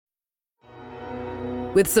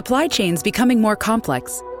With supply chains becoming more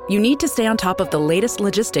complex, you need to stay on top of the latest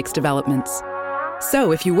logistics developments.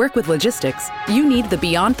 So if you work with logistics, you need the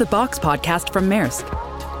Beyond the Box podcast from Maersk.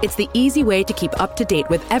 It's the easy way to keep up to date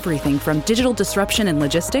with everything from digital disruption in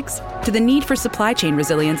logistics to the need for supply chain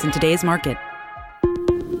resilience in today's market.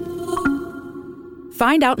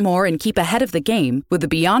 Find out more and keep ahead of the game with the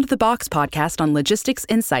Beyond the Box podcast on logistics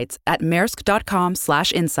insights at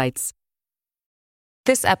maersk.com/insights.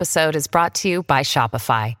 This episode is brought to you by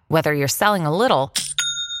Shopify. Whether you're selling a little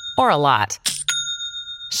or a lot,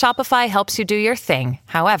 Shopify helps you do your thing,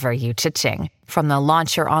 however you cha-ching. From the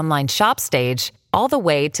launch your online shop stage, all the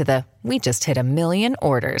way to the we just hit 1 million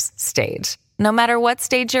orders stage. No matter what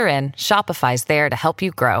stage you're in, Shopify's there to help you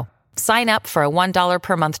grow. Sign up for a $1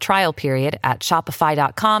 per month trial period at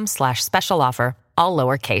shopify.com/special offer, all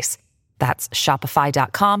lowercase. That's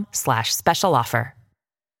shopify.com/special offer.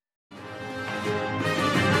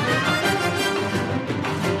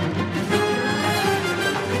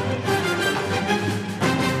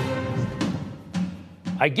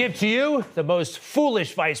 I give to you the most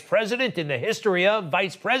foolish vice president in the history of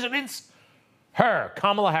vice presidents, her,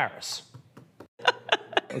 Kamala Harris.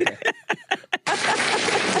 Okay.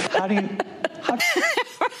 How do you...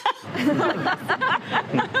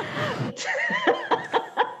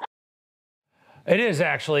 It is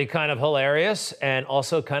actually kind of hilarious and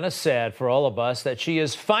also kind of sad for all of us that she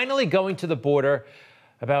is finally going to the border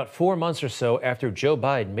about 4 months or so after Joe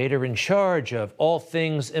Biden made her in charge of all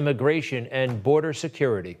things immigration and border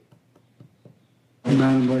security.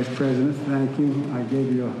 Madam Vice President, thank you. I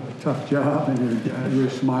gave you a tough job, and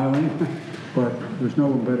you're smiling, but there's no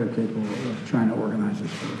one better capable of trying to organize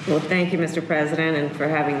this. Well, thank you, Mr. President, and for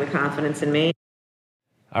having the confidence in me.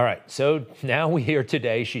 All right, so now we hear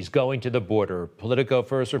today she's going to the border. Politico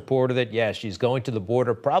first reported that, yes, she's going to the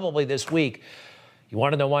border probably this week. You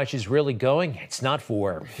want to know why she's really going? It's not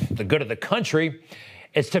for the good of the country.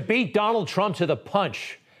 It's to beat Donald Trump to the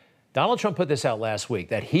punch. Donald Trump put this out last week,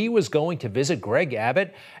 that he was going to visit Greg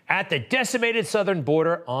Abbott at the decimated southern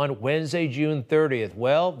border on Wednesday, June 30th.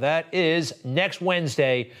 Well, that is next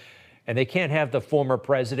Wednesday, and they can't have the former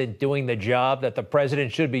president doing the job that the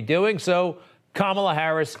president should be doing, so Kamala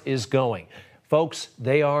Harris is going. Folks,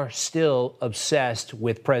 they are still obsessed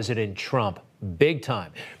with President Trump. Big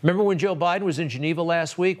time. Remember when Joe Biden was in Geneva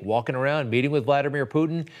last week, walking around, meeting with Vladimir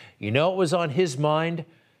Putin? You know what was on his mind?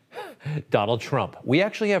 Donald Trump. We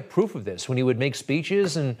actually have proof of this when he would make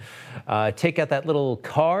speeches and take out that little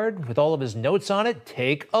card with all of his notes on it.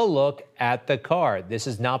 Take a look at the card. This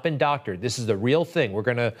has not been doctored. This is the real thing. We're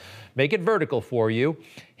going to make it vertical for you.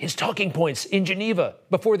 His talking points in Geneva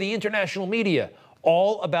before the international media,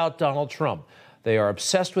 all about Donald Trump. They are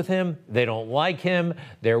obsessed with him. They don't like him.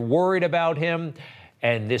 They're worried about him.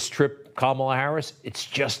 And this trip, Kamala Harris, it's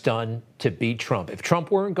just done to beat Trump. If Trump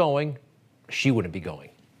weren't going, she wouldn't be going.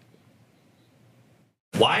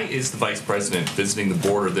 Why is the vice president visiting the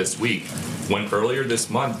border this week when earlier this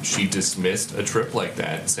month she dismissed a trip like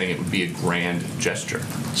that, saying it would be a grand gesture?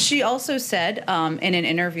 She also said in an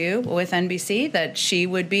interview with NBC that she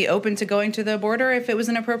would be open to going to the border if it was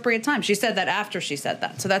an appropriate time. She said that after she said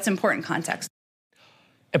that. So that's important context.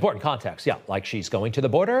 Important context, yeah, like she's going to the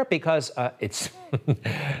border because it's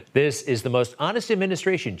this is the most honest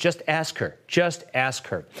administration. Just ask her. Just ask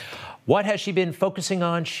her. What has she been focusing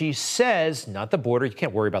on? She says, not the border. You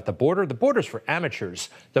can't worry about the border. The border's for amateurs.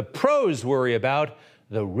 The pros worry about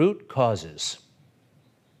the root causes.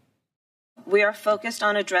 We are focused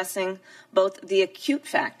on addressing both the acute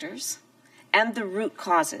factors and the root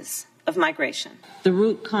causes of migration. The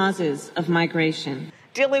root causes of migration.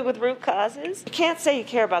 Dealing with root causes? You can't say you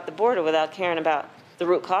care about the border without caring about the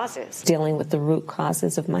root causes. Dealing with the root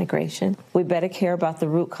causes of migration. We better care about the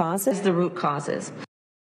root causes. The root causes.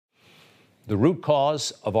 The root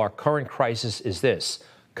cause of our current crisis is this.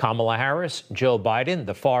 Kamala Harris, Joe Biden,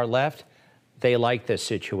 the far left, they like this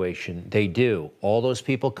situation. They do. All those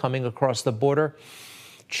people coming across the border,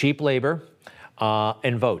 cheap labor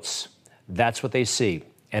and votes. That's what they see.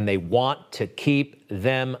 And they want to keep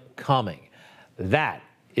them coming. That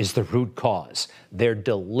is the root cause, their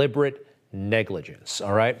deliberate negligence,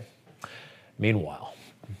 all right? Meanwhile,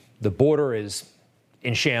 the border is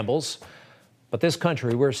in shambles, but this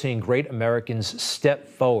country, we're seeing great Americans step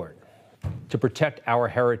forward to protect our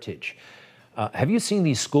heritage. Have you seen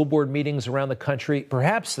these school board meetings around the country?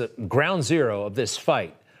 Perhaps the ground zero of this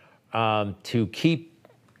fight to keep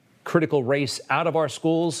critical race out of our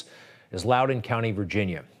schools is Loudoun County,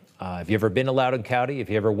 Virginia. If you ever been to Loudoun County, if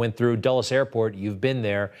you ever went through Dulles Airport, you've been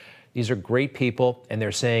there. These are great people, and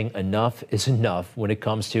they're saying enough is enough when it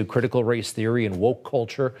comes to critical race theory and woke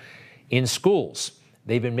culture in schools.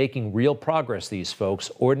 They've been making real progress, these folks,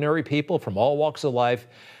 ordinary people from all walks of life.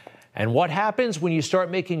 And what happens when you start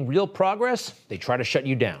making real progress? They try to shut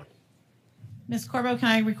you down. Ms. Corbo, can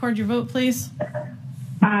I record your vote, please?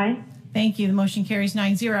 Aye. Thank you. The motion carries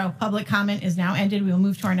 9-0. Public comment is now ended. We will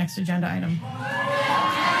move to our next agenda item.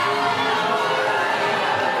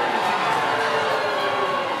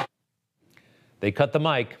 They cut the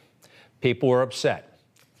mic. People were upset.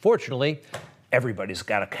 Fortunately, everybody's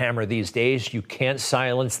got a camera these days. You can't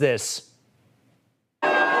silence this.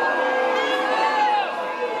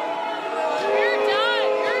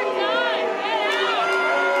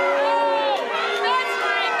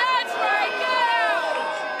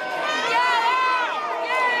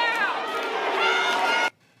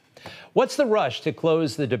 What's the rush to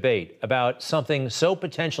close the debate about something so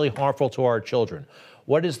potentially harmful to our children?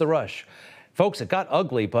 What is the rush? Folks, it got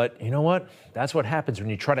ugly, but you know what? That's what happens when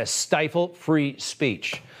you try to stifle free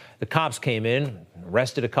speech. The cops came in,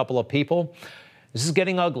 arrested a couple of people. This is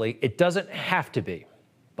getting ugly. It doesn't have to be,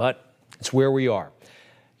 but it's where we are.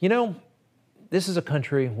 You know, this is a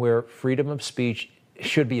country where freedom of speech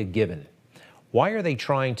should be a given. Why are they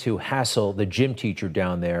trying to hassle the gym teacher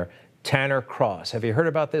down there, Tanner Cross? Have you heard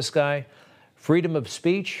about this guy? Freedom of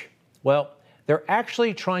speech? Well, they're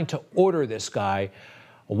actually trying to order this guy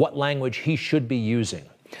what language he should be using.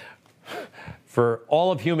 For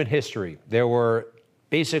all of human history, there were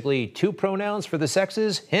basically two pronouns for the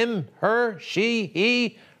sexes, him, her, she,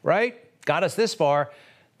 he, right? Got us this far.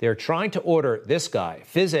 They're trying to order this guy,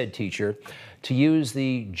 phys ed teacher, to use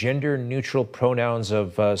the gender-neutral pronouns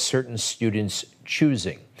of certain students'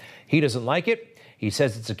 choosing. He doesn't like it. He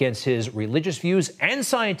says it's against his religious views and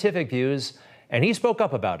scientific views, and he spoke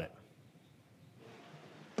up about it.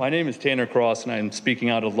 My name is Tanner Cross, and I'm speaking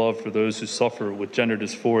out of love for those who suffer with gender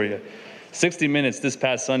dysphoria. 60 Minutes this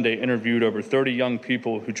past Sunday interviewed over 30 young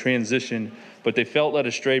people who transitioned, but they felt led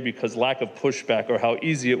astray because lack of pushback or how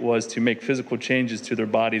easy it was to make physical changes to their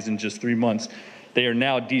bodies in just 3 months. They are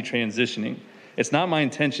now detransitioning. It's not my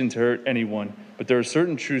intention to hurt anyone, but there are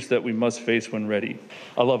certain truths that we must face when ready.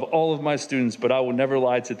 I love all of my students, but I will never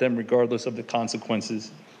lie to them regardless of the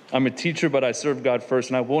consequences. I'm a teacher, but I serve God first,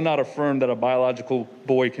 and I will not affirm that a biological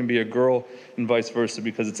boy can be a girl and vice versa,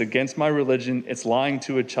 because it's against my religion, it's lying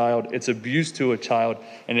to a child, it's abuse to a child,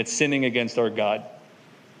 and it's sinning against our God.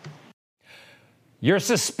 You're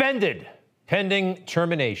suspended pending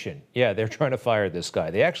termination. Yeah, they're trying to fire this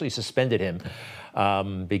guy. They actually suspended him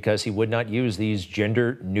because he would not use these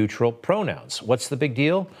gender-neutral pronouns. What's the big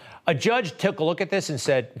deal? A judge took a look at this and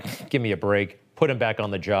said, give me a break. Put him back on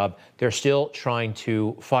the job. They're still trying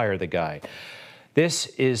to fire the guy. This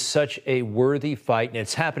is such a worthy fight, and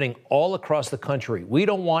it's happening all across the country. We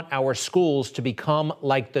don't want our schools to become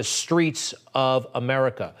like the streets of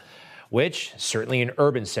America, which certainly in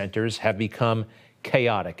urban centers have become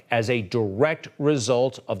chaotic as a direct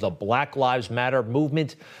result of the Black Lives Matter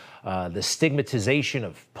movement, the stigmatization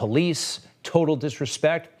of police, total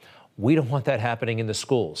disrespect. We don't want that happening in the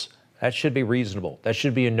schools. That should be reasonable. That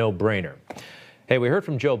should be a no-brainer. Hey, we heard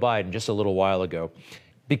from Joe Biden just a little while ago,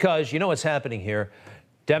 because you know what's happening here.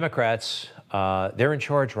 Democrats, they're in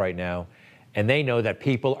charge right now, and they know that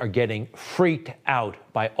people are getting freaked out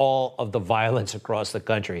by all of the violence across the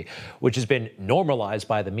country, which has been normalized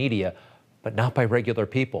by the media, but not by regular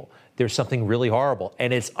people. There's something really horrible,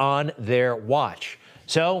 and it's on their watch.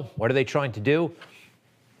 So what are they trying to do?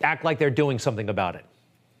 Act like they're doing something about it.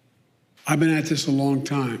 I've been at this a long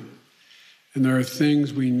time. And there are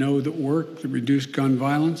things we know that work that reduce gun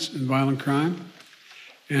violence and violent crime,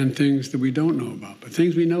 and things that we don't know about. But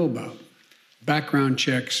things we know about, background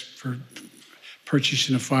checks for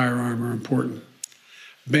purchasing a firearm are important.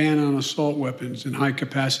 Ban on assault weapons and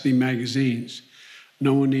high-capacity magazines.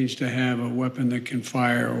 No one needs to have a weapon that can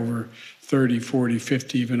fire over 30, 40,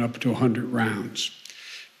 50, even up to 100 rounds,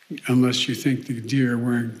 unless you think the deer are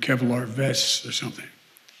wearing Kevlar vests or something.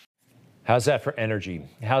 How's that for energy?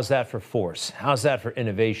 How's that for force? How's that for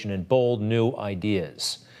innovation and bold new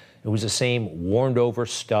ideas? It was the same warmed over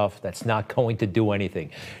stuff that's not going to do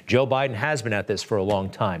anything. Joe Biden has been at this for a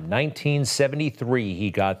long time. 1973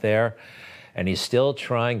 he got there, and he's still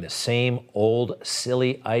trying the same old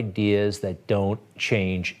silly ideas that don't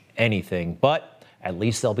change anything. But at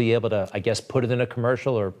least they'll be able to, I guess, put it in a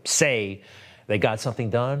commercial or say they got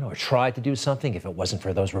something done or tried to do something if it wasn't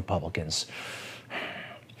for those Republicans.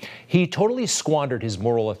 He totally squandered his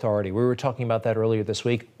moral authority. We were talking about that earlier this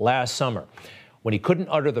week, last summer, when he couldn't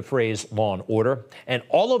utter the phrase law and order. And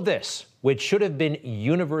all of this, which should have been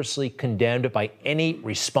universally condemned by any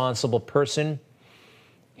responsible person,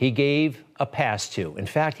 he gave a pass to. In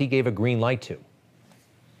fact, he gave a green light to.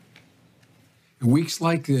 In weeks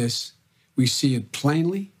like this, We see it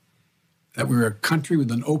plainly that we're a country with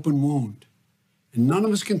an open wound. And none of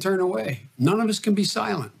us can turn away. None of us can be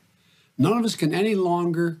silent. None of us can any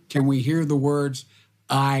longer can we hear the words,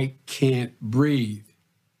 "I can't breathe,"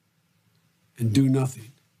 and do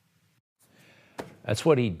nothing. That's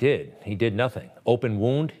what he did. He did nothing. Open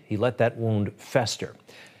wound, he let that wound fester.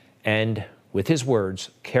 And with his words,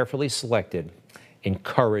 carefully selected,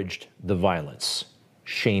 encouraged the violence.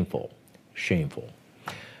 Shameful, shameful.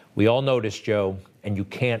 We all noticed, Joe, and you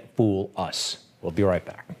can't fool us. We'll be right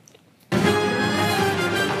back.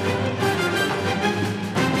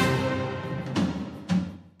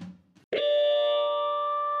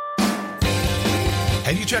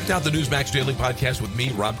 Have you checked out the Newsmax Daily Podcast with me,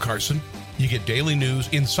 Rob Carson? You get daily news,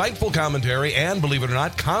 insightful commentary, and, believe it or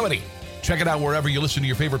not, comedy. Check it out wherever you listen to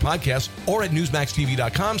your favorite podcasts or at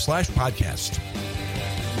newsmaxtv.com/podcast.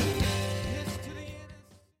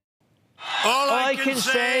 All I can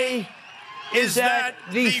say is that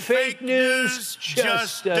the fake news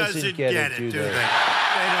just doesn't get it, do they? They don't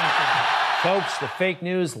get it. Folks, the fake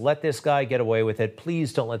news, let this guy get away with it.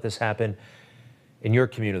 Please don't let this happen in your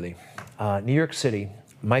community. New York City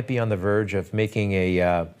might be on the verge of making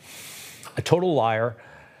a total liar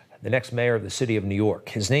the next mayor of the city of New York.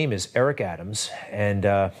 His name is Eric Adams,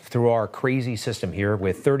 and through our crazy system here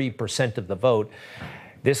with 30% of the vote,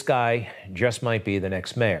 this guy just might be the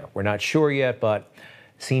next mayor. We're not sure yet, but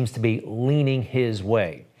seems to be leaning his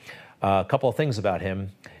way. A couple of things about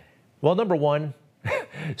him. Well, number one,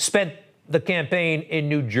 spent the campaign in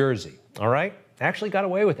New Jersey, all right? Actually got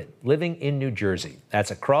away with it, living in New Jersey.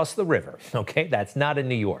 That's across the river, okay? That's not in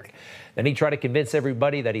New York. Then he tried to convince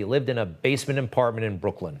everybody that he lived in a basement apartment in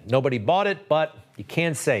Brooklyn. Nobody bought it, but you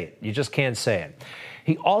can't say it. You just can't say it.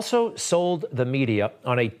 He also sold the media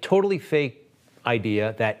on a totally fake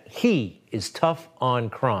idea that he is tough on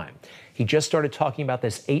crime. He just started talking about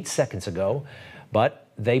this 8 seconds ago, but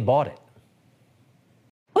they bought it.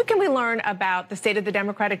 What can we learn about the state of the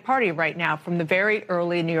Democratic Party right now from the very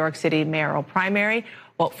early New York City mayoral primary?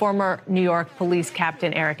 Well, former New York Police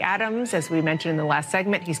Captain Eric Adams, as we mentioned in the last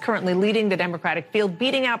segment, he's currently leading the Democratic field,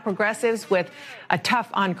 beating out progressives with a tough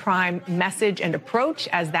on crime message and approach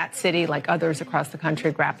as that city, like others across the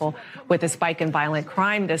country, grapple with a spike in violent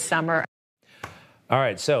crime this summer. All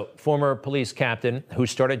right, so former police captain who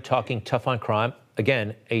started talking tough on crime,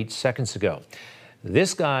 again, 8 seconds ago.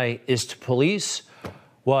 This guy is to police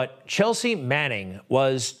what Chelsea Manning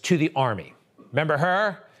was to the Army. Remember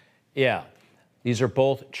her? Yeah. These are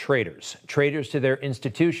both traitors to their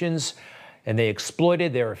institutions, and they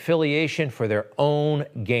exploited their affiliation for their own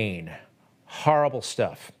gain. Horrible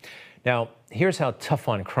stuff. Now, here's how tough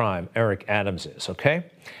on crime Eric Adams is, okay?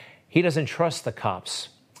 He doesn't trust the cops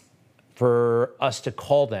for us to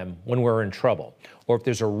call them when we're in trouble, or if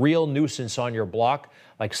there's a real nuisance on your block,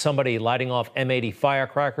 like somebody lighting off M80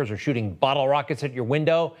 firecrackers or shooting bottle rockets at your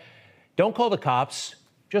window. Don't call the cops.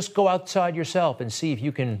 Just go outside yourself and see if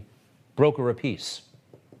you can broker a peace.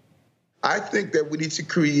 I think that we need to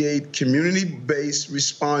create community-based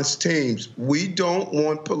response teams. We don't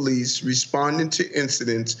want police responding to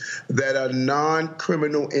incidents that are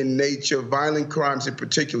non-criminal in nature, violent crimes in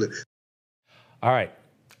particular. All right.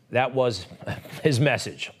 That was his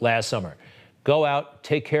message last summer. Go out,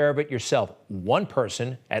 take care of it yourself. One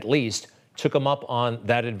person, at least, took him up on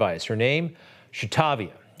that advice. Her name,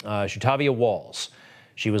 Shatavia Walls.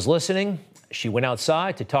 She was listening. She went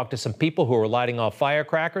outside to talk to some people who were lighting off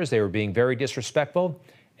firecrackers. They were being very disrespectful,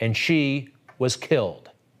 and she was killed.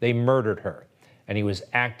 They murdered her, and she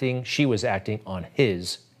was acting on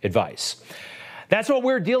his advice. That's what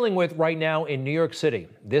we're dealing with right now in New York City.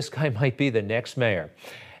 This guy might be the next mayor.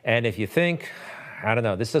 And if you think, I don't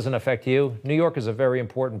know, this doesn't affect you, New York is a very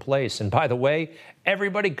important place. And by the way,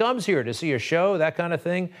 everybody comes here to see a show, that kind of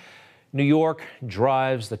thing. New York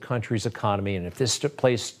drives the country's economy. And if this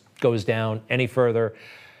place goes down any further,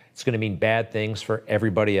 it's going to mean bad things for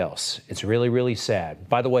everybody else. It's really, really sad.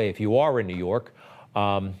 By the way, if you are in New York,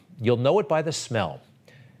 you'll know it by the smell.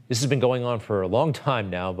 This has been going on for a long time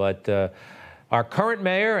now, but our current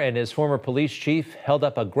mayor and his former police chief held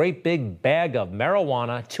up a great big bag of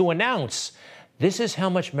marijuana to announce this is how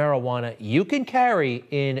much marijuana you can carry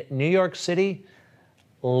in New York City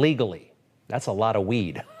legally. That's a lot of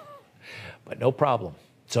weed, but no problem.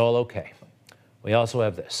 It's all okay. We also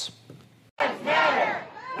have this.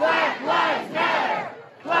 Black lives matter.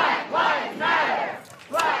 Black lives matter.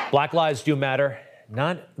 Black lives do matter,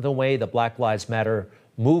 not the way the Black Lives Matter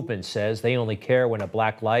movement says they only care when a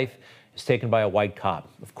black life is taken by a white cop.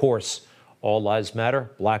 Of course, all lives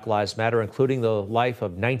matter, Black Lives Matter, including the life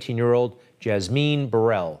of 19-year-old Jasmine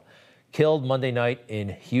Burrell, killed Monday night in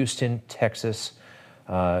Houston, Texas.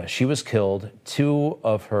 She was killed. 2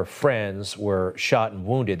 of her friends were shot and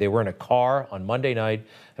wounded. They were in a car on Monday night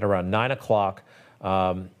at around 9 o'clock.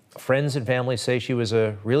 Friends and family say she was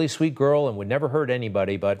a really sweet girl and would never hurt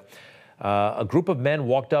anybody, but a group of men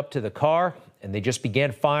walked up to the car and they just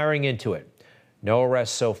began firing into it. No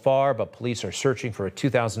arrests so far, but police are searching for a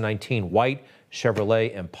 2019 white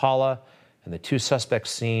Chevrolet Impala, and the 2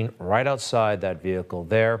 suspects seen right outside that vehicle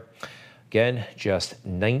there. Again, just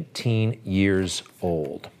 19 years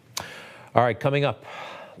old. All right, coming up,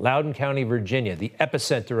 Loudoun County, Virginia, the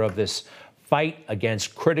epicenter of this fight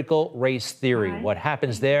against critical race theory. What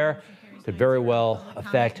happens there could very well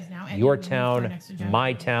affect your town,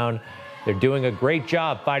 my town. They're doing a great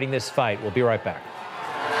job fighting this fight. We'll be right back.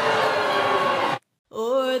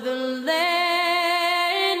 O'er the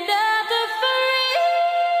land of the free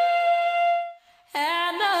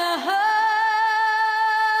and the home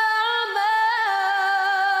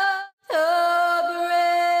of the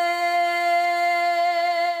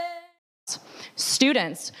brave.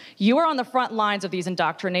 Students, you are on the front lines of these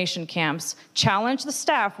indoctrination camps. Challenge the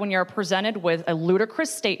staff when you're presented with a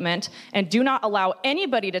ludicrous statement, and do not allow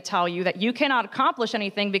anybody to tell you that you cannot accomplish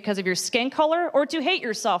anything because of your skin color or to hate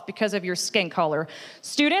yourself because of your skin color.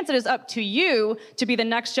 Students, it is up to you to be the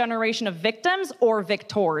next generation of victims or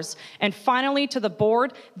victors. And finally, to the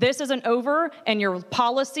board, this isn't over, and your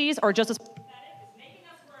policies are just as pathetic as making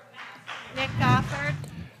us wear masks. Nick Gofford.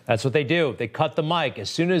 That's what they do. They cut the mic. As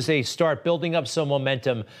soon as they start building up some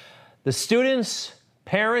momentum, the students,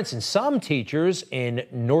 parents, and some teachers in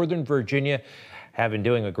Northern Virginia have been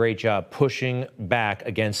doing a great job pushing back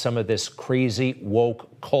against some of this crazy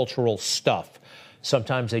woke cultural stuff.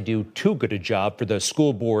 Sometimes they do too good a job for the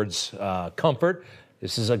school board's comfort.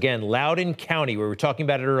 This is, again, Loudoun County. We were talking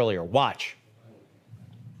about it earlier. Watch.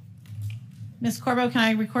 Ms. Corbo, can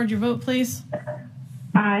I record your vote, please?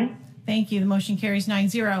 Aye. Thank you. The motion carries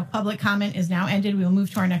 9-0. Public comment is now ended. We will move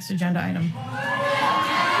to our next agenda item.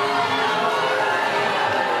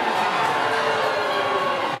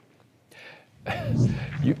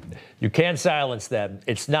 You can't silence them.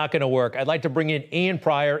 It's not going to work. I'd like to bring in Ian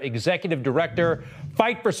Pryor, Executive Director,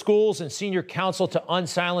 Fight for Schools and Senior Counsel to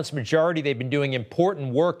Unsilence Majority. They've been doing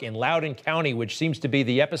important work in Loudoun County, which seems to be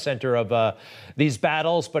the epicenter of these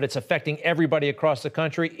battles, but it's affecting everybody across the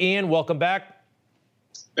country. Ian, welcome back.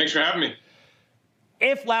 Thanks for having me.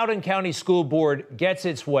 If Loudoun County School Board gets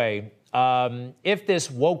its way, if this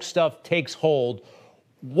woke stuff takes hold,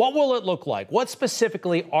 what will it look like? What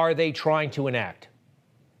specifically are they trying to enact?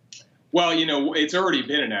 Well, you know, it's already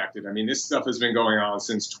been enacted. I mean, this stuff has been going on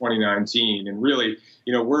since 2019. And really,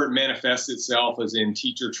 you know, where it manifests itself is in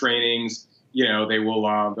teacher trainings. You know,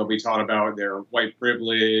 they'll be taught about their white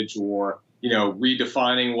privilege or, you know,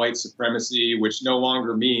 redefining white supremacy, which no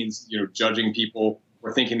longer means, you know, judging people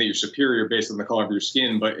or thinking that you're superior based on the color of your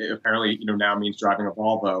skin, but it apparently, you know, now means driving a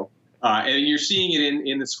Volvo. And you're seeing it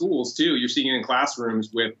in the schools, too. You're seeing it in classrooms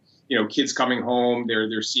with, you know, kids coming home.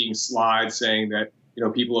 They're seeing slides saying that, you know,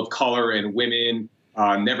 people of color and women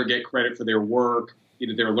never get credit for their work. You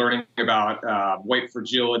know, they're learning about white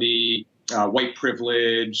fragility, white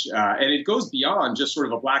privilege, and it goes beyond just sort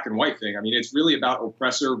of a black and white thing. I mean, it's really about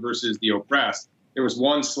oppressor versus the oppressed. There was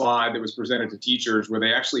one slide that was presented to teachers where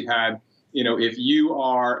they actually had, you know, if you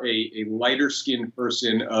are a lighter skinned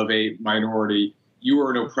person of a minority, you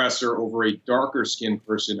are an oppressor over a darker skinned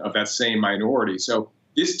person of that same minority. So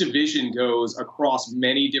this division goes across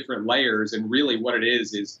many different layers. And really what it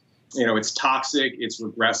is, you know, it's toxic, it's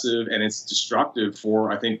regressive, and it's destructive for,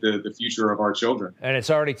 I think, the future of our children. And it's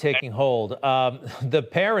already taking hold. The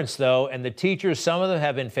parents, though, and the teachers, some of them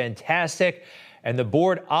have been fantastic. And the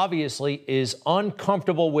board obviously is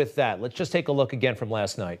uncomfortable with that. Let's just take a look again from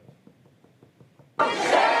last night. Shame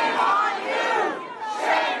on you!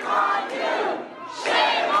 Shame on you!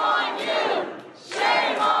 Shame on you!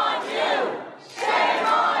 Shame on you! Shame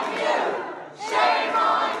on you! Shame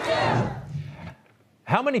on you!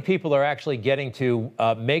 How many people are actually getting to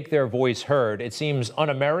make their voice heard? It seems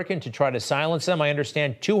un-American to try to silence them. I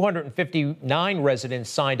understand 259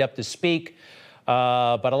 residents signed up to speak,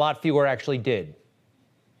 but a lot fewer actually did.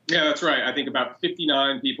 Yeah, that's right. I think about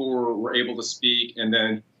 59 people were able to speak, and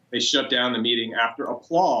then they shut down the meeting after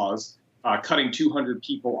applause, cutting 200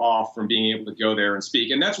 people off from being able to go there and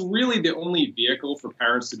speak. And that's really the only vehicle for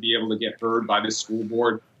parents to be able to get heard by this school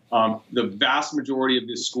board. The vast majority of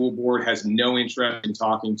this school board has no interest in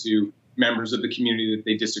talking to members of the community that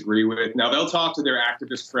they disagree with. Now, they'll talk to their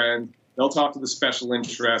activist friends. They'll talk to the special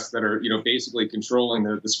interests that are, you know, basically controlling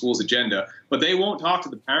the school's agenda, but they won't talk to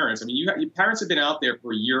the parents. I mean, parents have been out there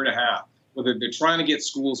for a year and a half, whether they're trying to get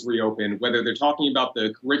schools reopened, whether they're talking about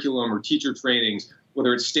the curriculum or teacher trainings,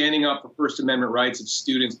 whether it's standing up for First Amendment rights of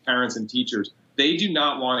students, parents, and teachers. They do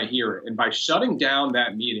not want to hear it. And by shutting down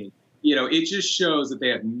that meeting, it just shows that they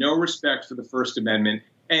have no respect for the First Amendment.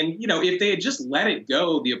 And, if they had just let it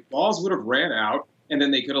go, the applause would have ran out, and then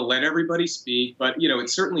they could have let everybody speak. But, it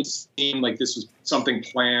certainly seemed like this was something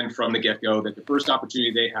planned from the get-go, that the first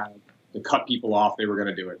opportunity they had to cut people off, they were going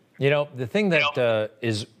to do it. The thing that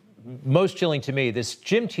is most chilling to me, this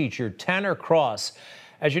gym teacher, Tanner Cross,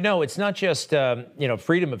 as you know, it's not just,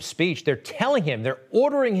 freedom of speech. They're telling him, they're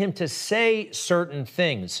ordering him to say certain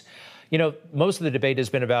things. Most of the debate has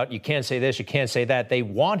been about you can't say this, you can't say that. They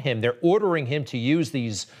want him, they're ordering him to use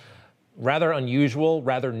these rather unusual,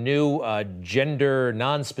 rather new gender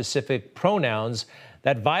non-specific pronouns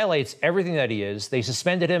that violates everything that he is. They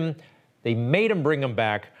suspended him. They made him bring him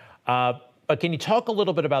back. But can you talk a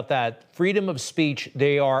little bit about that? Freedom of speech,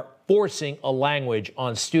 they are forcing a language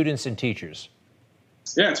on students and teachers.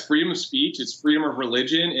 Yeah, it's freedom of speech. It's freedom of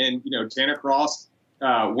religion. And, Tanner Cross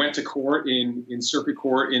went to court in circuit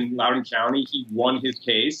court in Loudoun County. He won his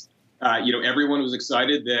case. Everyone was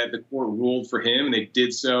excited that the court ruled for him, and they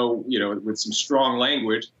did so, with some strong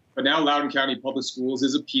language. But now Loudoun County Public Schools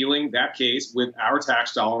is appealing that case with our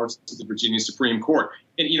tax dollars to the Virginia Supreme Court.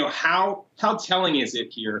 And, how telling is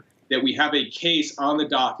it here that we have a case on the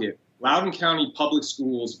docket, Loudoun County Public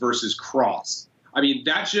Schools versus Cross? I mean,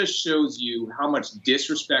 that just shows you how much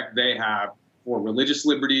disrespect they have for religious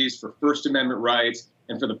liberties, for First Amendment rights,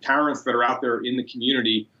 and for the parents that are out there in the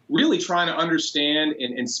community really trying to understand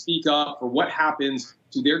and speak up for what happens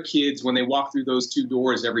to their kids when they walk through those two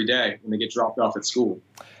doors every day when they get dropped off at school.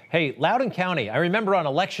 Hey, Loudoun County, I remember on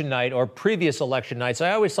election night or previous election nights,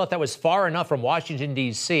 I always thought that was far enough from Washington,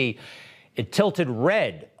 D.C. It tilted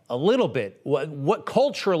red a little bit. What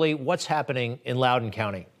culturally, what's happening in Loudoun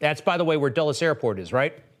County? That's, by the way, where Dulles Airport is,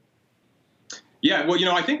 right? Yeah, well,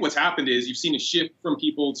 I think what's happened is you've seen a shift from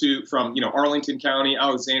people from Arlington County,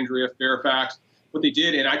 Alexandria, Fairfax, what they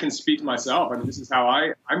did, and I can speak to myself. I mean, this is how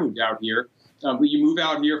I moved out here. But you move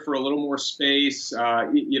out here for a little more space,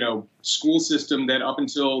 school system that up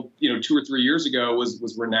until, 2 or 3 years ago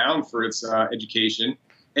was renowned for its education.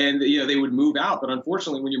 And, they would move out. But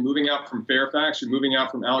unfortunately, when you're moving out from Fairfax, you're moving out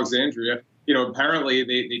from Alexandria, apparently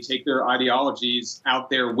they take their ideologies out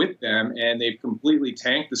there with them, and they've completely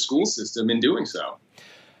tanked the school system in doing so.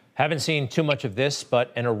 Haven't seen too much of this,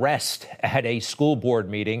 but an arrest at a school board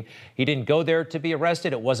meeting. He didn't go there to be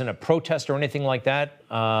arrested. It wasn't a protest or anything like that.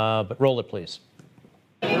 But roll it, please.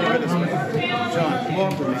 John,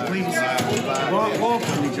 walk with me, please. Walk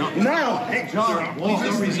with me, John. Now, hey, John, please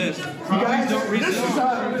don't resist. Please don't resist.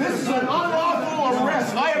 This is an unlawful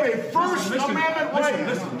arrest. I have a First Amendment right.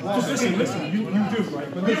 Listen. You do,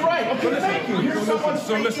 right? But you're right. Okay, thank you. Here's someone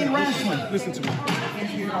speaking rationally. Listen to me.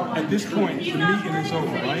 At this point, the meeting is over,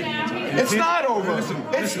 right? It's not over.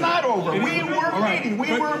 It's not over. We were meeting.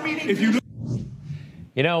 We were meeting. If you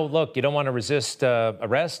look, you don't want to resist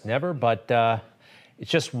arrest, never, but it's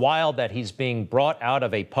just wild that he's being brought out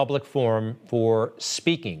of a public forum for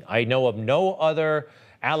speaking. I know of no other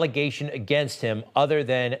allegation against him other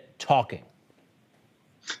than talking.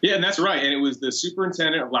 Yeah, and that's right. And it was the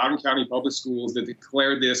superintendent of Loudoun County Public Schools that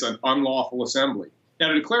declared this an unlawful assembly. Now,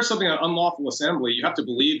 to declare something an unlawful assembly, you have to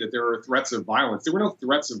believe that there are threats of violence. There were no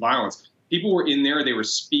threats of violence. People were in there. They were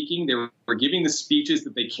speaking. They were giving the speeches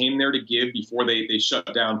that they came there to give before they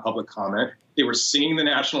shut down public comment. They were singing the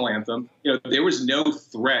national anthem. There was no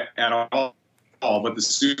threat at all. But the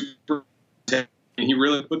superintendent, he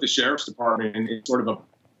really put the sheriff's department in sort of a,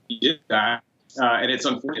 he did that. And it's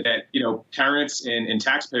unfortunate that, parents and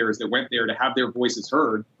taxpayers that went there to have their voices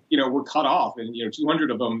heard, were cut off. And, 200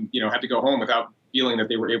 of them, had to go home without feeling that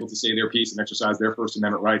they were able to say their piece and exercise their First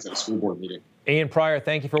Amendment rights at a school board meeting. Ian Pryor,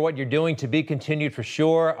 thank you for what you're doing. To be continued for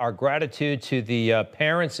sure. Our gratitude to the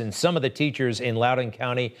parents and some of the teachers in Loudoun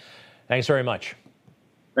County. Thanks very much.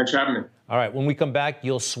 Thanks for having me. All right, when we come back,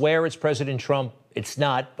 you'll swear it's President Trump. It's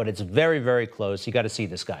not, but it's very, very close. You got to see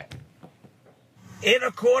this guy. In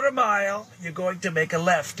a quarter mile, you're going to make a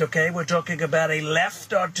left, okay? We're talking about a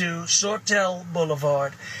left onto Sawtell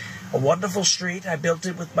Boulevard. A wonderful street. I built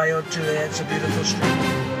it with my own 2 hands. A beautiful street.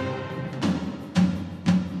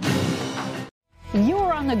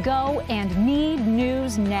 You're on the go and need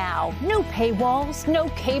news now. No paywalls, no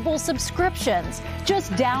cable subscriptions.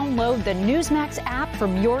 Just download the Newsmax app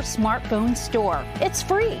from your smartphone store. It's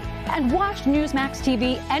free. And watch Newsmax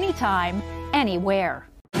TV anytime, anywhere.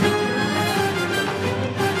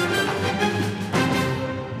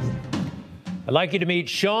 I'd like you to meet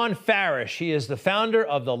Shawn Farash. He is the founder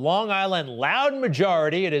of the Long Island Loud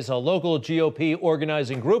Majority. It is a local GOP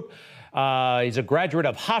organizing group. He's a graduate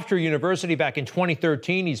of Hofstra University back in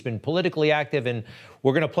 2013. He's been politically active, and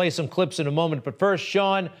we're going to play some clips in a moment. But first,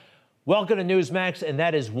 Sean, welcome to Newsmax, and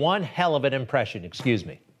that is one hell of an impression. Excuse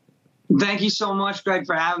me. Thank you so much, Greg,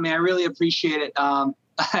 for having me. I really appreciate it.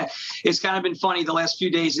 It's kind of been funny the last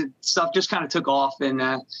few days. Stuff just kind of took off, and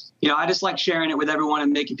I just like sharing it with everyone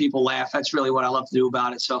and making people laugh. That's really what I love to do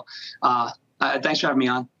about it. So thanks for having me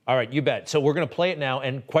on. All right, you bet. So we're going to play it now,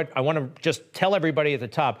 and I want to just tell everybody at the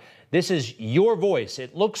top, this is your voice.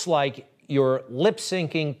 It looks like you're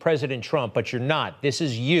lip-syncing President Trump, but you're not. This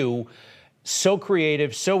is you. So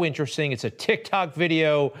creative, so interesting. It's a TikTok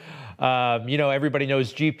video. Everybody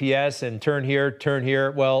knows GPS and turn here, turn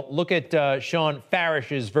here. Well, look at Sean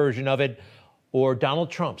Farish's version of it, or Donald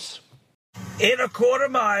Trump's. In a quarter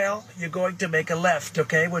mile, you're going to make a left,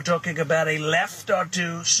 okay? We're talking about a left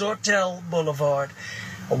onto Sawtell Boulevard,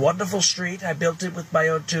 a wonderful street. I built it with my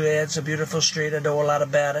own two hands, a beautiful street. I know a lot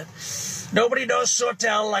about it. Nobody knows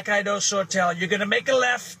Sawtell like I know Sawtell. You're going to make a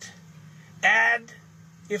left, and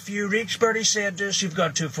if you reach Bernie Sanders, you've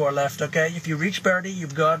gone too far left, okay? If you reach Bernie,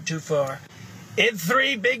 you've gone too far. In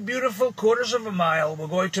 3 big, beautiful quarters of a mile, we're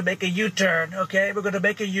going to make a U-turn, okay? We're going to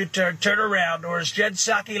make a U-turn, turn around, or as Jen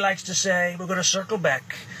Psaki likes to say, we're going to circle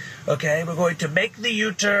back, okay? We're going to make the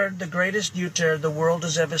U-turn, the greatest U-turn the world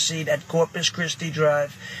has ever seen at Corpus Christi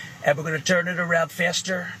Drive, and we're going to turn it around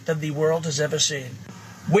faster than the world has ever seen.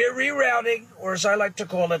 We're rerouting, or as I like to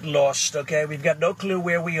call it, lost, okay? We've got no clue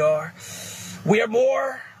where we are. We are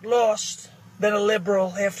more lost than a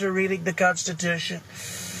liberal after reading the Constitution.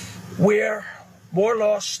 We're more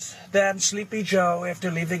lost than Sleepy Joe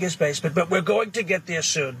after leaving his basement, but we're going to get there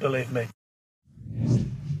soon, believe me.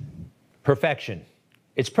 Perfection.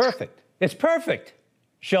 It's perfect. It's perfect.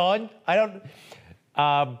 Sean,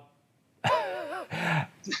 how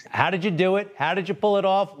did you do it? How did you pull it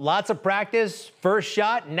off? Lots of practice, first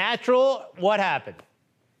shot, natural. What happened?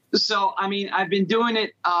 So, I mean, I've been doing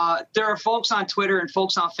it. There are folks on Twitter and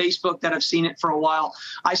folks on Facebook that have seen it for a while.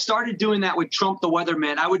 I started doing that with Trump the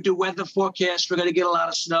weatherman. I would do weather forecast. We're going to get a lot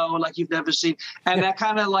of snow like you've never seen. And that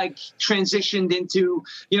kind of like transitioned into,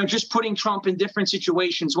 just putting Trump in different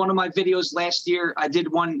situations. One of my videos last year, I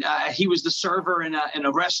did one. He was the server in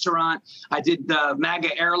a restaurant. I did the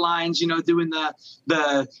MAGA Airlines, doing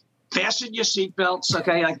the fasten your seatbelts,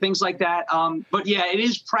 okay, like things like that. But yeah, it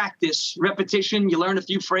is practice, repetition. You learn a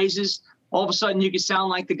few phrases. All of a sudden, you can sound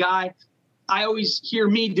like the guy. I always hear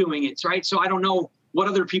me doing it, right? So I don't know what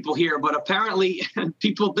other people hear, but apparently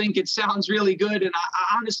people think it sounds really good. And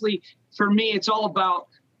I honestly, for me, it's all about,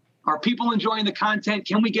 are people enjoying the content?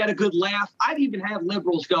 Can we get a good laugh? I've even had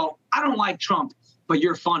liberals go, I don't like Trump, but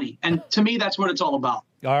you're funny. And to me, that's what it's all about.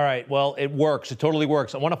 All right. Well, it works. It totally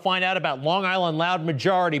works. I want to find out about Long Island Loud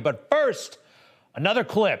Majority. But first, another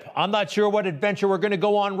clip. I'm not sure what adventure we're going to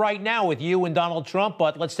go on right now with you and Donald Trump,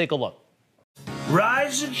 but let's take a look.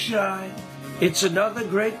 Rise and shine. It's another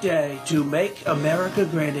great day to make America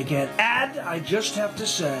great again. And I just have to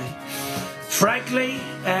say, frankly,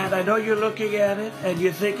 and I know you're looking at it and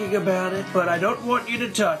you're thinking about it, but I don't want you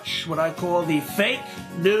to touch what I call the fake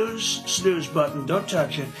news snooze button. Don't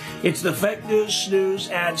touch it. It's the fake news snooze,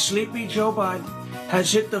 and Sleepy Joe Biden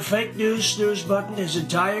has hit the fake news snooze button his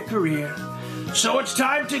entire career. So it's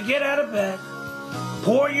time to get out of bed.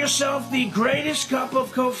 Pour yourself the greatest cup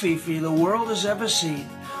of Kofifi the world has ever seen.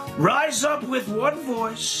 Rise up with one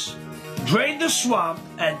voice. Drain the swamp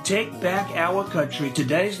and take back our country.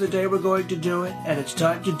 Today's the day we're going to do it, and it's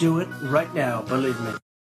time to do it right now, believe me.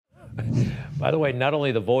 By the way, not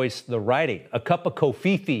only the voice, the writing. A cup of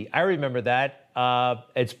Kofifi. I remember that.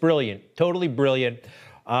 It's brilliant. Totally brilliant.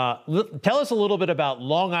 Tell us a little bit about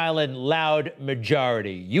Long Island Loud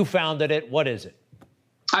Majority. You founded it. What is it?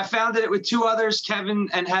 I founded it with 2 others, Kevin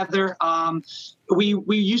and Heather.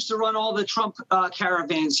 We used to run all the Trump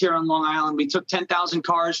caravans here on Long Island. We took 10,000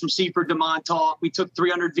 cars from Seaford to Montauk. We took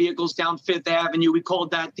 300 vehicles down Fifth Avenue. We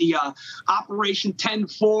called that the Operation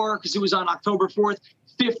 10-4 because it was on October 4th.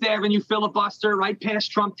 Fifth Avenue filibuster right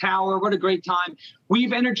past Trump Tower. What a great time.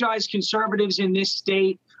 We've energized conservatives in this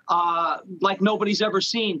state like nobody's ever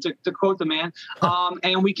seen, to quote the man.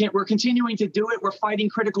 And we're continuing to do it. We're fighting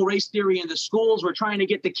critical race theory in the schools. We're trying to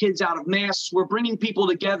get the kids out of masks. We're bringing people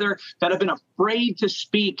together that have been afraid to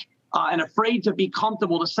speak and afraid to be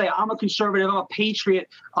comfortable to say, I'm a conservative, I'm a patriot.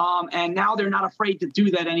 And now they're not afraid to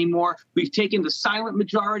do that anymore. We've taken the silent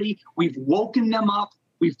majority. We've woken them up.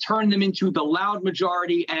 We've turned them into the loud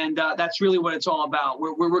majority. And that's really what it's all about.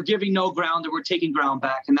 We're giving no ground and we're taking ground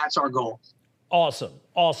back. And that's our goal. Awesome.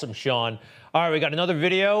 Awesome, Sean. All right, we got another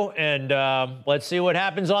video, and let's see what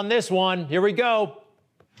happens on this one. Here we go.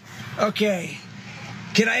 Okay.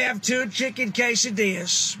 Can I have 2 chicken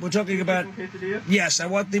quesadillas? We're talking about... Quesadillas? Yes, I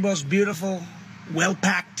want the most beautiful,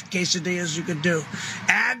 well-packed quesadillas you could do.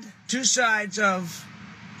 And 2 sides of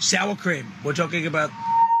sour cream. We're talking about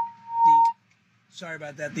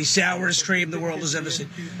the sourest cream the world has ever seen.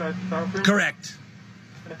 2 sides of sour cream? Correct.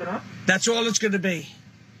 Anything else? That's all it's going to be.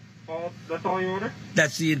 That's all you order?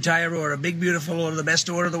 That's the entire order. Big, beautiful order. The best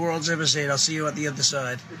order the world's ever seen. I'll see you at the other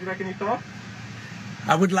side. Would you like any sauce?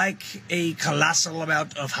 I would like a colossal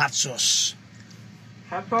amount of hot sauce.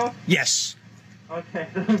 Hot sauce? Yes. Okay.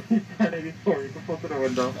 You can put it in the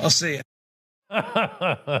window. I'll see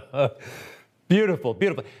you. Beautiful,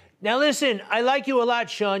 beautiful. Now listen, I like you a lot,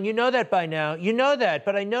 Sean. You know that by now. You know that.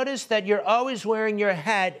 But I noticed that you're always wearing your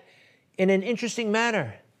hat in an interesting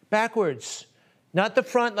manner, backwards. Not the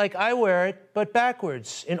front like I wear it, but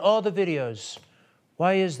backwards in all the videos.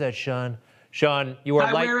 Why is that, Sean? Sean, you're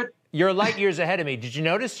light years ahead of me. Did you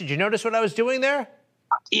notice? Did you notice what I was doing there?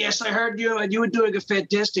 Yes, I heard you, and you were doing a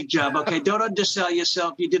fantastic job, okay? Don't undersell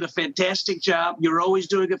yourself. You did a fantastic job. You're always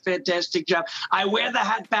doing a fantastic job. I wear the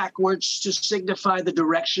hat backwards to signify the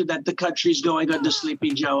direction that the country's going under Sleepy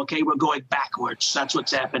Joe, okay? We're going backwards. That's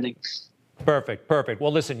what's happening. Perfect, perfect.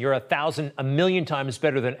 Well, listen, you're a million times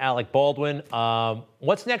better than Alec Baldwin.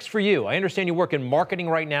 What's next for you? I understand you work in marketing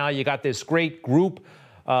right now. You got this great group,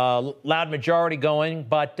 Loud Majority going,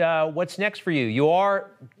 but what's next for you? You are,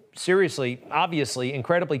 seriously, obviously,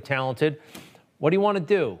 incredibly talented. What do you want to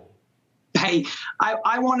do? Hey,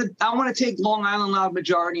 I want to take Long Island Loud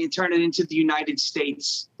Majority and turn it into the United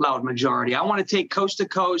States Loud Majority. I want to take coast to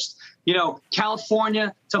coast,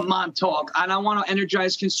 California to Montauk. And I want to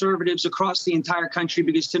energize conservatives across the entire country,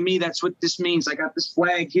 because to me, that's what this means. I got this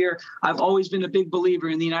flag here. I've always been a big believer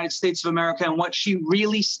in the United States of America and what she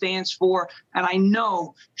really stands for. And I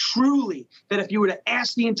know truly that if you were to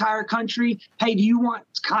ask the entire country, hey, do you want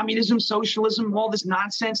communism, socialism, all this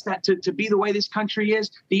nonsense that to be the way this country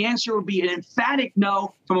is? The answer would be an emphatic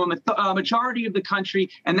no from a majority of the country.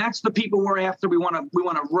 And that's the people we're after. We want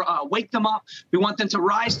to wake them up. We want them to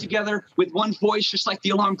rise together with one voice, just like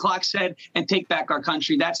the alarm clock said, and take back our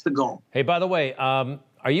country. That's the goal. Hey, by the way,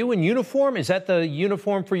 are you in uniform? Is that the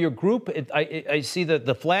uniform for your group? I see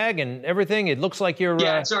the flag and everything. It looks like you're...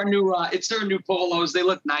 Yeah, it's our new polos. They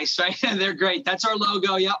look nice, right? They're great. That's our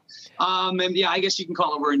logo, yep. And yeah, I guess you can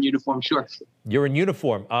call it we're in uniform, sure. You're in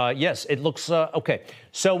uniform. Yes, it looks... okay.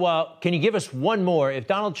 So can you give us one more? If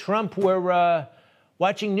Donald Trump were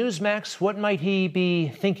watching Newsmax, what might he be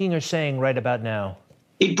thinking or saying right about now?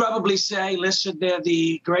 He'd probably say, listen, they're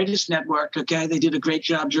the greatest network, okay? They did a great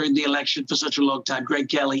job during the election for such a long time, Greg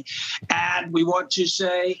Kelly. And we want to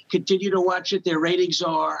say, continue to watch it. Their ratings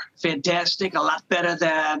are fantastic, a lot better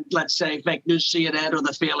than, let's say, fake news CNN or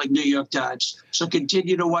the failing New York Times. So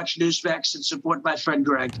continue to watch Newsmax and support my friend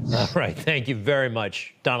Greg. All right. Thank you very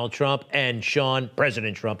much, Donald Trump and Sean,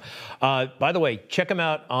 President Trump. By the way, check him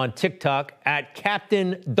out on TikTok at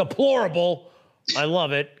Captain Deplorable. I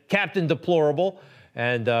love it. Captain Deplorable.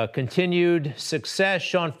 And continued success.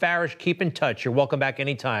 Sean Farish, keep in touch. You're welcome back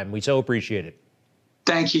anytime. We so appreciate it.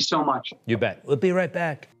 Thank you so much. You bet. We'll be right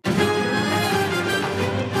back.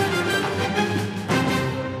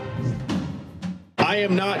 I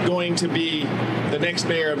am not going to be the next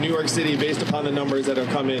mayor of New York City based upon the numbers that have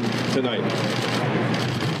come in tonight.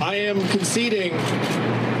 I am conceding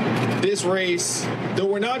this race, though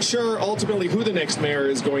we're not sure ultimately who the next mayor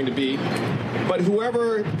is going to be. But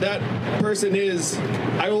whoever that person is,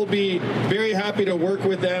 I will be very happy to work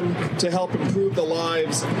with them to help improve the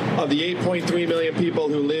lives of the 8.3 million people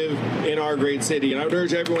who live in our great city. And I would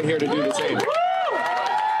urge everyone here to do the same.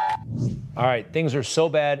 All right, things are so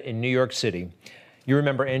bad in New York City. You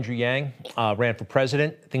remember Andrew Yang ran for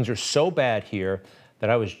president. Things are so bad here that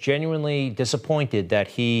I was genuinely disappointed that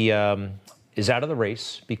he is out of the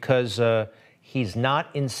race because he's not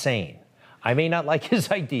insane. I may not like his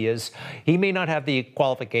ideas. He may not have the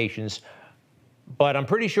qualifications, but I'm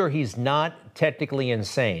pretty sure he's not technically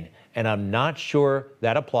insane. And I'm not sure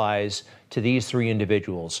that applies to these three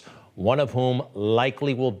individuals, one of whom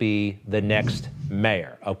likely will be the next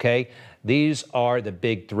mayor, okay? These are the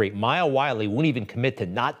big three. Maya Wiley won't even commit to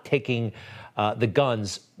not taking the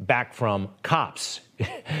guns back from cops.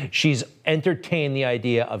 She's entertained the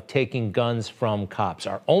idea of taking guns from cops.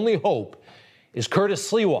 Our only hope is Curtis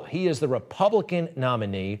Sliwa. He is the Republican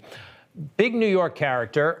nominee. Big New York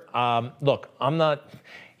character. Look,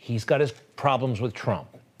 he's got his problems with Trump.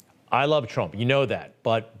 I love Trump, you know that.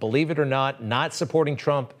 But believe it or not supporting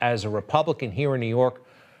Trump as a Republican here in New York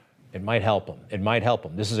It might help them. It might help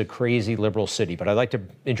them. This is a crazy liberal city. But I'd like to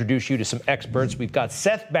introduce you to some experts. We've got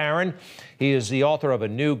Seth Barron. He is the author of a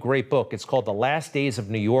new great book. It's called The Last Days of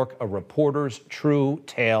New York, A Reporter's True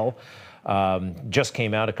Tale. Just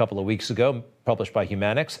came out a couple of weeks ago, published by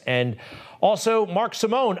Humanix. And also Mark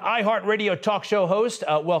Simone, iHeartRadio talk show host.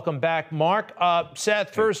 Welcome back, Mark.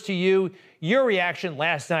 Seth, first to you. Your reaction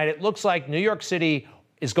last night. It looks like New York City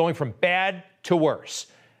is going from bad to worse.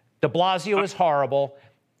 De Blasio is horrible.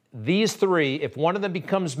 These three, if one of them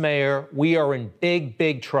becomes mayor, we are in big,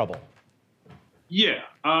 big trouble. Yeah.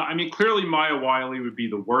 I mean, clearly Maya Wiley would be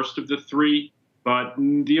the worst of the three, but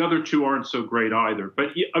the other two aren't so great either. But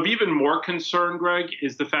of even more concern, Greg,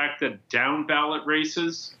 is the fact that down ballot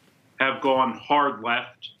races have gone hard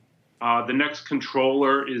left. The next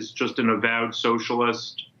controller is just an avowed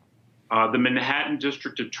socialist. The Manhattan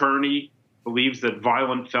district attorney believes that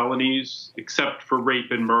violent felonies, except for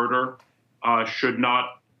rape and murder, should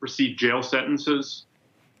not receive jail sentences.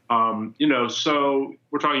 So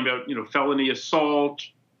we're talking about, felony assault,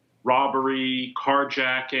 robbery,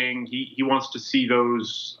 carjacking. He wants to see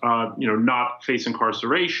those, not face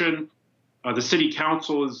incarceration. The city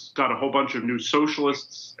council has got a whole bunch of new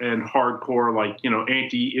socialists and hardcore,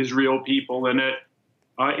 anti-Israel people in it.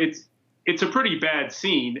 It's a pretty bad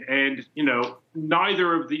scene, and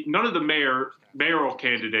none of the mayoral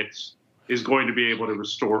candidates is going to be able to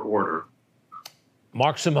restore order.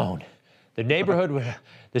 Mark Simone, the neighborhood,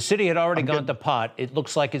 the city had already gone to pot. It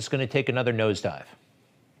looks like it's going to take another nosedive.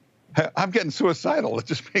 I'm getting suicidal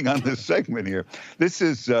just being on this segment here. This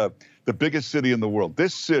is the biggest city in the world.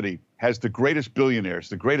 This city has the greatest billionaires,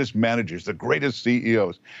 the greatest managers, the greatest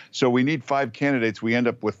CEOs. So we need 5 candidates. We end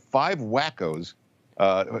up with 5 wackos.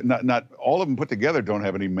 Not all of them put together don't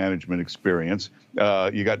have any management experience.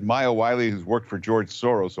 You got Maya Wiley, who's worked for George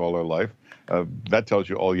Soros all her life. That tells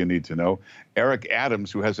you all you need to know. Eric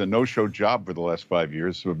Adams, who has a no-show job for the last 5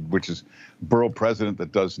 years, which is borough president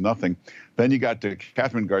that does nothing. Then you got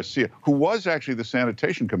Catherine Garcia, who was actually the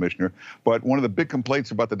sanitation commissioner, but one of the big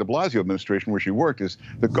complaints about the de Blasio administration where she worked is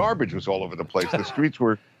the garbage was all over the place. The streets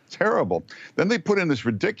were terrible. Then they put in this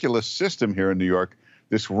ridiculous system here in New York,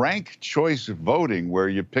 this rank choice voting where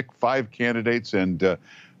you pick 5 candidates, and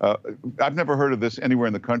I've never heard of this anywhere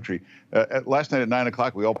in the country. Last night at 9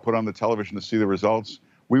 o'clock, we all put on the television to see the results.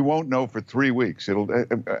 We won't know for 3 weeks.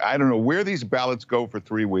 I don't know where these ballots go for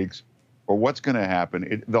 3 weeks or what's going to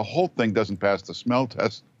happen. The whole thing doesn't pass the smell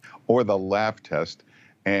test or the laugh test.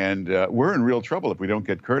 And we're in real trouble if we don't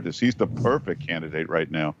get Curtis. He's the perfect candidate right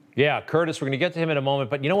now. Yeah, Curtis, we're going to get to him in a moment.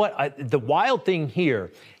 But you know what? The wild thing here,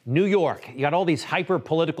 New York, you got all these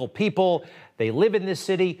hyper-political people. They live in this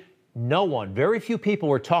city. No one, very few people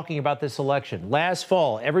were talking about this election. Last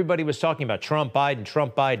fall, everybody was talking about Trump, Biden,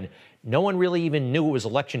 Trump, Biden. No one really even knew it was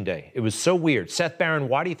election day. It was so weird. Seth Barron,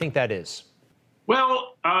 why do you think that is?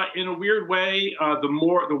 Well, in a weird way,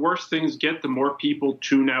 the worse things get, the more people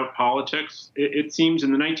tune out politics. It seems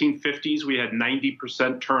in the 1950s, we had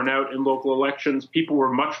 90% turnout in local elections. People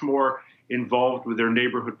were much more involved with their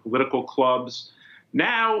neighborhood political clubs.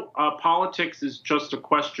 Now, politics is just a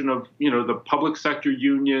question of, the public sector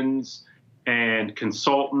unions and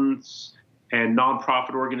consultants and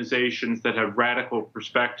nonprofit organizations that have radical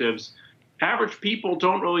perspectives. Average people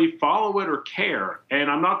don't really follow it or care. And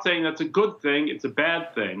I'm not saying that's a good thing. It's a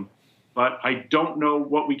bad thing. But I don't know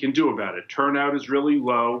what we can do about it. Turnout is really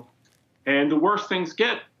low. And the worse things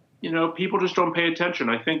get, people just don't pay attention.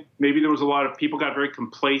 I think maybe there was a lot of people got very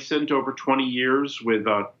complacent over 20 years with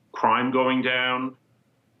crime going down.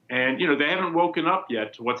 And, they haven't woken up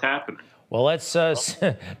yet to what's happening. Well, let's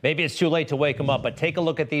maybe it's too late to wake them up, but take a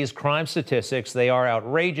look at these crime statistics. They are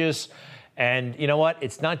outrageous. And you know what?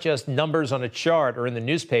 It's not just numbers on a chart or in the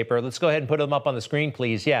newspaper. Let's go ahead and put them up on the screen,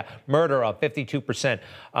 please. Yeah, murder up 52%,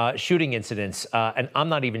 shooting incidents. And I'm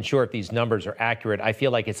not even sure if these numbers are accurate. I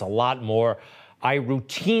feel like it's a lot more. I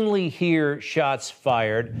routinely hear shots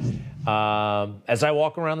fired as I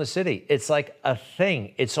walk around the city. It's like a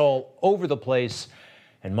thing. It's all over the place.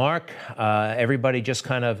 And Mark, everybody just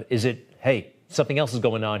kind of, hey, something else is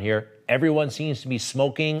going on here. Everyone seems to be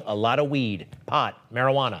smoking a lot of weed, pot,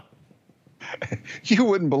 marijuana. You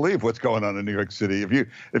wouldn't believe what's going on in New York City.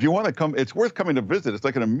 If you want to come, it's worth coming to visit. It's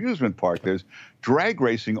like an amusement park. There's drag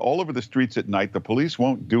racing all over the streets at night. The police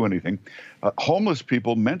won't do anything. Homeless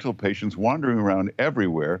people, mental patients wandering around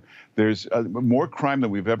everywhere. There's more crime than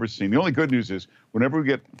we've ever seen. The only good news is whenever we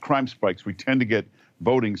get crime spikes, we tend to get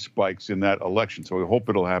voting spikes in that election. So we hope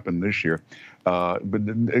it'll happen this year. But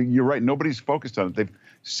you're right. Nobody's focused on it.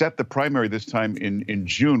 set the primary this time in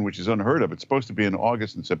June, which is unheard of. It's supposed to be in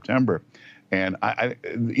August and September. And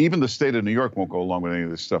even the state of New York won't go along with any of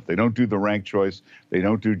this stuff. They don't do the ranked choice. They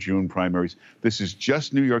don't do June primaries. This is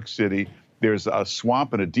just New York City. There's a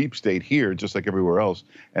swamp and a deep state here, just like everywhere else.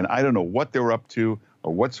 And I don't know what they're up to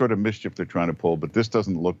or what sort of mischief they're trying to pull, but this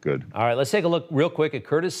doesn't look good. All right, let's take a look real quick at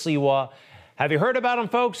Curtis Sliwa. Have you heard about him,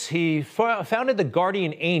 folks? He founded the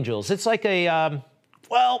Guardian Angels. It's like a,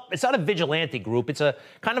 well, it's not a vigilante group. It's a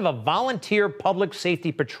kind of a volunteer public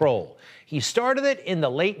safety patrol. He started it in the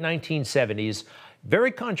late 1970s.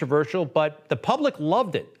 Very controversial, but the public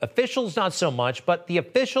loved it. Officials, not so much, but the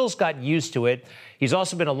officials got used to it. He's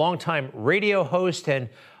also been a longtime radio host. And,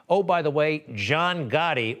 oh, by the way, John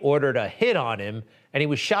Gotti ordered a hit on him, and he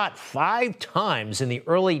was shot 5 times in the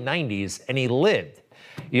early 90s, and he lived.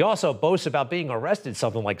 He also boasts about being arrested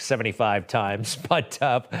something like 75 times. But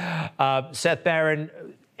Seth Barron,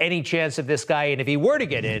 any chance of this guy, and if he were to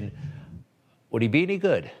get in, would he be any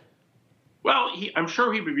good? Well, I'm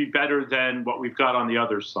sure he would be better than what we've got on the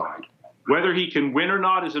other side. Whether he can win or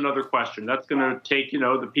not is another question. That's going to take,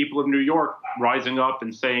 the people of New York rising up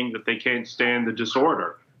and saying that they can't stand the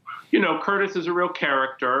disorder. Curtis is a real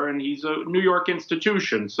character, and he's a New York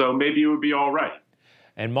institution, so maybe it would be all right.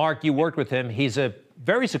 And Mark, you worked with him. He's a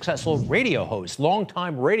very successful radio host,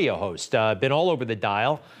 longtime radio host, been all over the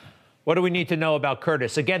dial. What do we need to know about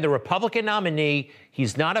Curtis? Again, the Republican nominee,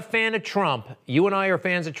 he's not a fan of Trump. You and I are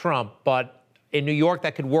fans of Trump, but in New York,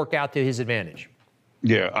 that could work out to his advantage.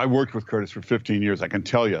 Yeah, I worked with Curtis for 15 years. I can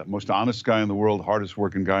tell you, most honest guy in the world, hardest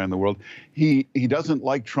working guy in the world. He doesn't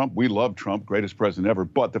like Trump. We love Trump, greatest president ever.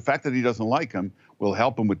 But the fact that he doesn't like him will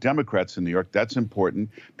help him with Democrats in New York. That's important.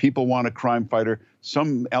 People want a crime fighter.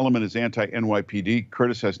 Some element is anti-NYPD.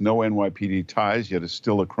 Curtis has no NYPD ties, yet is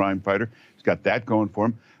still a crime fighter. He's got that going for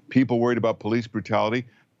him. People worried about police brutality.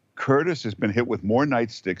 Curtis has been hit with more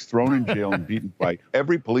nightsticks, thrown in jail, and beaten by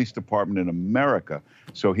every police department in America.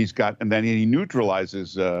 So he's got, and then he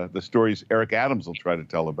neutralizes the stories Eric Adams will try to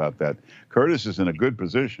tell about that. Curtis is in a good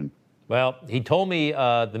position. Well, he told me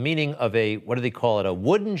the meaning of a, what do they call it, a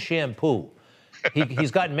wooden shampoo.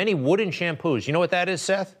 He's gotten many wooden shampoos. You know what that is,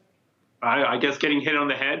 Seth? I guess getting hit on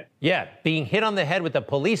the head? Yeah, being hit on the head with a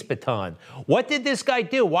police baton. What did this guy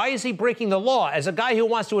do? Why is he breaking the law? As a guy who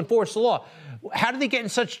wants to enforce the law, how did he get in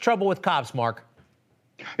such trouble with cops, Mark?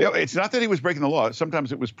 It's not that he was breaking the law.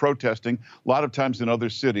 Sometimes it was protesting, a lot of times in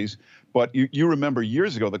other cities. But you remember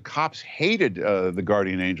years ago, the cops hated the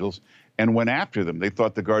Guardian Angels and went after them. They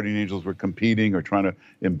thought the Guardian Angels were competing or trying to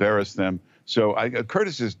embarrass them. So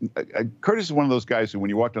Curtis is one of those guys who,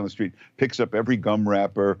 when you walk down the street, picks up every gum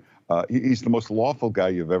wrapper. He's the most lawful guy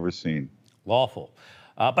you've ever seen. Lawful,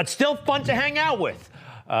 but still fun to hang out with.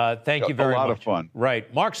 Thank you very much. A lot of fun.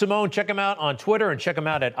 Right. Mark Simone, check him out on Twitter and check him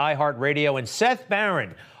out at iHeartRadio. And Seth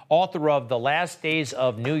Barron, author of The Last Days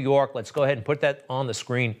of New York. Let's go ahead and put that on the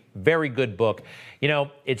screen. Very good book.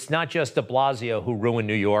 It's not just de Blasio who ruined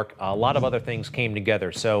New York. A lot of other things came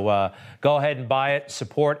together. So go ahead and buy it.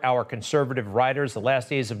 Support our conservative writers. The Last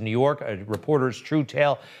Days of New York, a reporter's true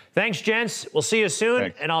tale. Thanks, gents. We'll see you soon,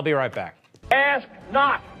 Thanks. and I'll be right back. Ask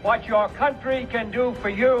not what your country can do for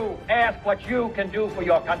you. Ask what you can do for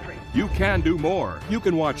your country. You can do more. You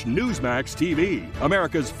can watch Newsmax TV,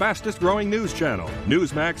 America's fastest growing news channel.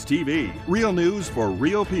 Newsmax TV, real news for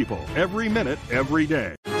real people, every minute, every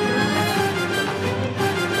day.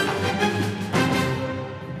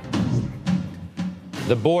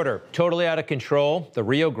 The border, totally out of control. The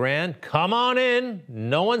Rio Grande, come on in.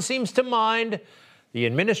 No one seems to mind. The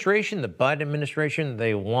administration, the Biden administration,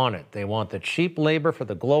 they want it. They want the cheap labor for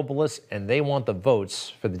the globalists, and they want the votes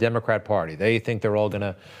for the Democrat Party. They think they're all going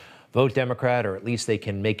to vote Democrat, or at least they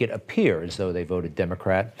can make it appear as though they voted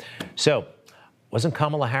Democrat. So, wasn't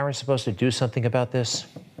Kamala Harris supposed to do something about this?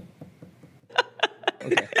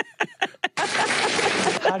 Okay.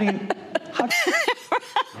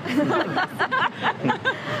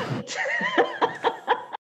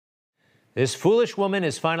 This foolish woman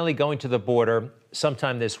is finally going to the border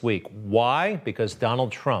sometime this week. Why? Because Donald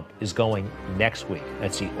Trump is going next week.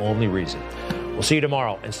 That's the only reason. We'll see you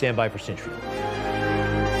tomorrow, and stand by for Cinch View.